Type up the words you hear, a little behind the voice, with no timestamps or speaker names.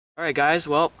Alright guys,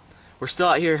 well, we're still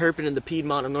out here herping in the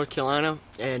Piedmont of North Carolina,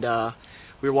 and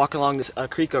we were walking along this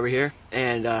creek over here,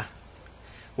 and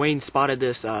Wayne spotted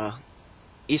this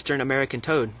Eastern American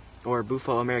toad, or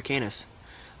Bufo americanus.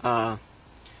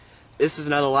 This is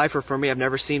another lifer for me. I've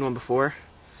never seen one before.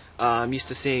 I'm used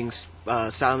to seeing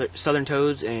southern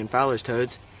toads and Fowler's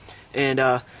toads, and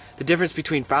the difference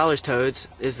between Fowler's toads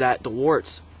is that the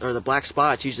warts, or the black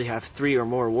spots, usually have 3 or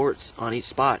more warts on each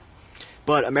spot.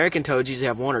 But American toads usually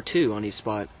have 1 or 2 on each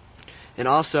spot. And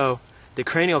also, the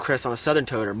cranial crests on a southern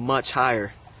toad are much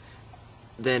higher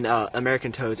than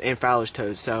American toads and Fowler's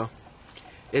toads, so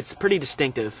it's pretty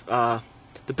distinctive.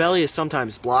 The belly is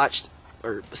sometimes blotched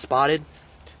or spotted,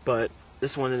 but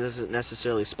this one isn't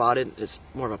necessarily spotted. It's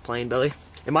more of a plain belly.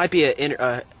 It might be an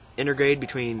intergrade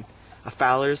between a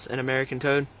Fowler's and American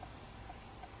toad.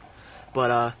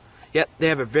 But yep, they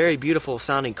have a very beautiful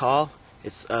sounding call.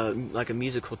 It's like a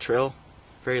musical trill,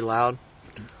 very loud.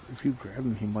 If you grab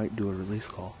him, he might do a release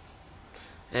call.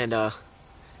 And I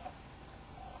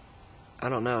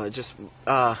don't know, it's just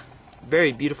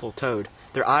very beautiful toad.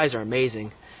 Their eyes are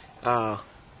amazing.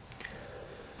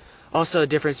 Also, the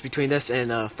difference between this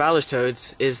and Fowler's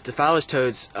toads is the Fowler's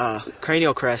toads'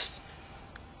 cranial crests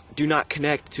do not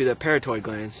connect to the parotid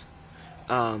glands.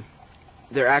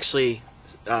 They're actually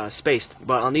spaced,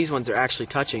 but on these ones they're actually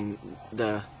touching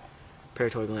the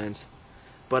parotid glands.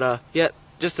 But yeah,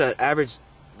 just an average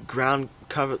ground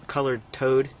colored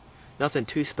toad. Nothing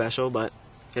too special, but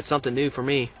it's something new for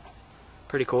me.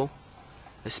 Pretty cool.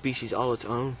 A species all its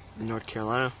own in North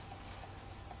Carolina.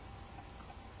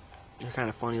 They're kind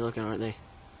of funny looking, aren't they?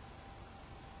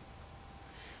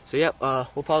 So yep,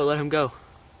 we'll probably let him go.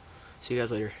 See you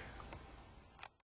guys later.